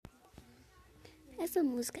Essa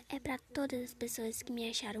música é pra todas as pessoas que me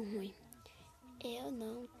acharam ruim. Eu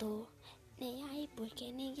não tô nem aí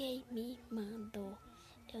porque ninguém me mandou.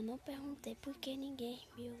 Eu não perguntei porque ninguém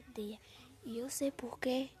me odeia. E eu sei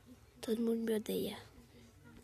porque todo mundo me odeia.